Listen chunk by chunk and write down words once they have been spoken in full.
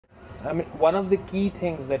I mean, one of the key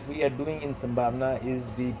things that we are doing in Sambhavna is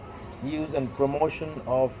the use and promotion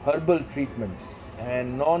of herbal treatments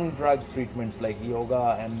and non-drug treatments like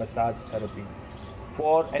yoga and massage therapy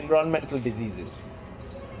for environmental diseases.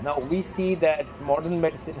 Now, we see that modern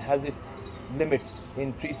medicine has its limits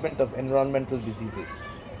in treatment of environmental diseases.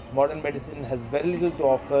 Modern medicine has very little to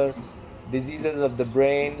offer diseases of the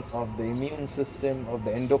brain, of the immune system, of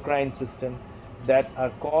the endocrine system that are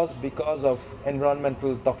caused because of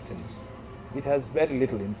environmental toxins. It has very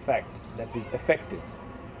little, in fact, that is effective.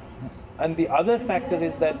 And the other factor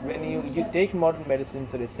is that when you take modern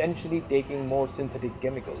medicines, you're essentially taking more synthetic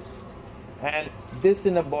chemicals. And this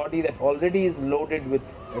in a body that already is loaded with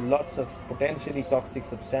lots of potentially toxic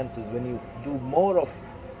substances, when you do more of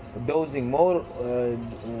dosing,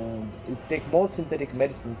 you take more synthetic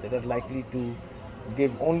medicines that are likely to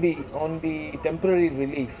give only temporary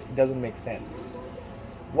relief, it doesn't make sense.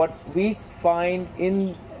 What we find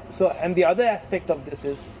and the other aspect of this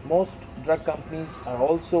is most drug companies are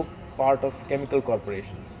also part of chemical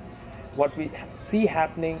corporations. What we see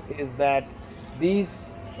happening is that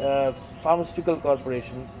these pharmaceutical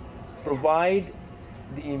corporations provide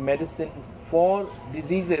the medicine for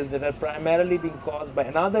diseases that are primarily being caused by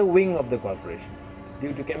another wing of the corporation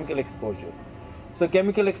due to chemical exposure. So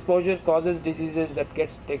chemical exposure causes diseases that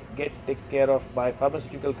get taken care of by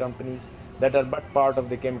pharmaceutical companies that are but part of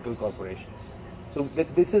the chemical corporations. So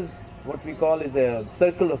this is what we call is a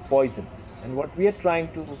circle of poison. And what we are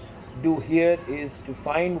trying to do here is to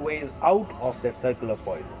find ways out of that circle of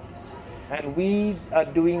poison. And we are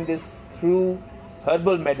doing this through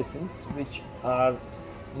herbal medicines, which are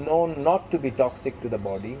known not to be toxic to the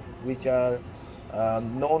body, which are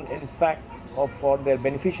known in fact for their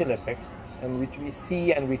beneficial effects, and which we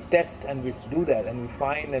see and we test and we do that and we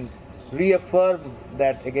find and reaffirm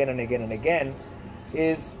that again and again and again,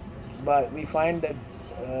 but we find that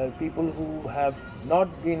people who have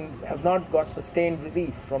not got sustained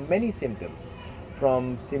relief from many symptoms,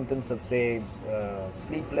 from symptoms of say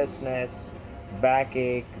sleeplessness,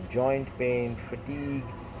 backache, joint pain, fatigue,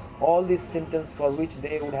 all these symptoms for which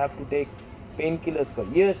they would have to take painkillers for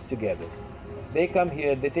years together. They come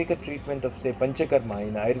here, they take a treatment of say Panchakarma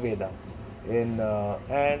in Ayurveda,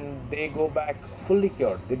 and they go back fully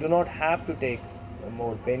cured. They do not have to take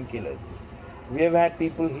more painkillers. We have had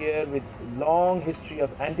people here with long history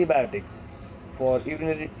of antibiotics for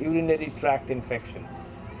urinary tract infections.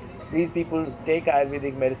 These people take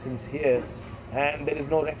Ayurvedic medicines here and there is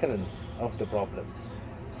no recurrence of the problem.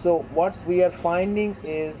 So what we are finding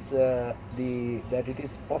is that it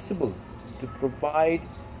is possible to provide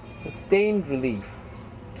sustained relief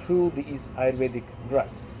through these Ayurvedic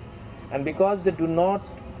drugs. And because they do not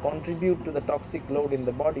contribute to the toxic load in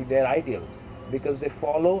the body, they are ideal because they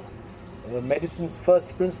follow medicine's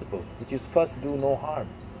first principle, which is first do no harm.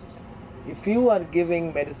 If you are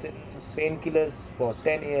giving medicine, painkillers for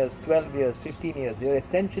 10 years, 12 years, 15 years, you're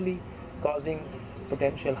essentially causing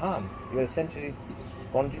potential harm. You're essentially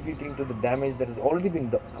contributing to the damage that has already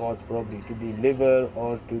been caused probably to the liver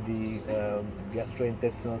or to the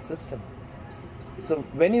gastrointestinal system. So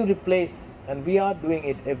when you replace, and we are doing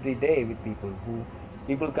it every day with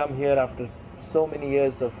people come here after so many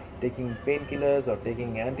years of taking painkillers or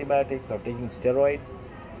taking antibiotics or taking steroids,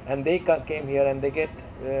 and they came here and they get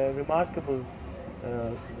remarkable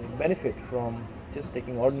benefit from just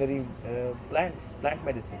taking ordinary plant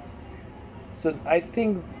medicine. So I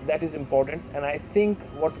think that is important, and I think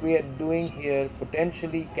what we are doing here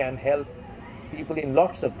potentially can help people in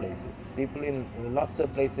lots of places. People in lots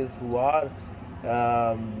of places who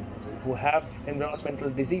have environmental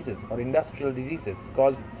diseases or industrial diseases,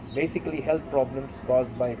 basically health problems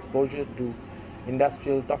caused by exposure to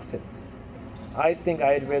industrial toxins. I think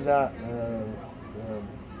Ayurveda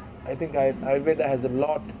has a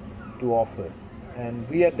lot to offer, and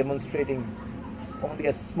we are demonstrating only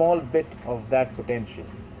a small bit of that potential.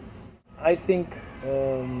 I think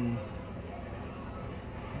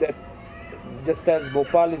that just as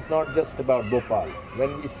Bhopal is not just about Bhopal,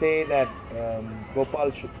 when we say that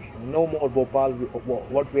Bhopal should no more Bhopal,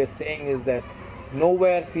 what we are saying is that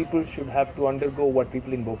nowhere people should have to undergo what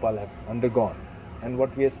people in Bhopal have undergone. And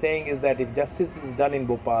what we are saying is that if justice is done in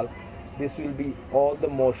Bhopal, this will be all the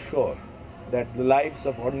more sure that the lives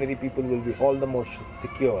of ordinary people will be all the more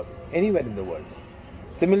secure anywhere in the world.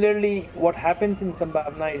 Similarly, what happens in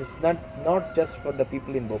Sambhavna is not just for the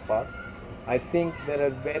people in Bhopal. I think there are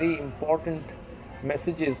very important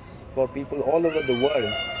messages for people all over the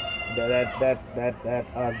world that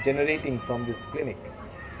are generating from this clinic.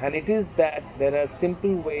 And it is that there are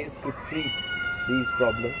simple ways to treat these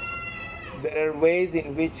problems. there are ways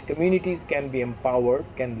in which communities can be empowered,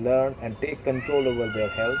 can learn and take control over their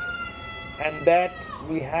health, and that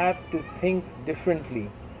we have to think differently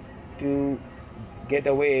to get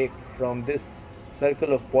away from this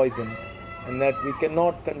circle of poison, and that we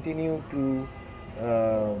cannot continue to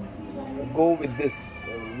go with this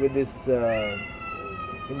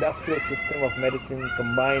industrial system of medicine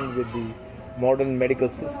combined with the modern medical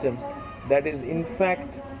system that is in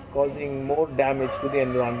fact causing more damage to the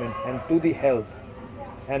environment and to the health,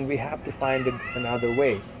 and we have to find it another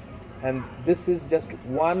way. And this is just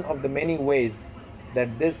one of the many ways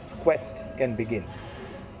that this quest can begin.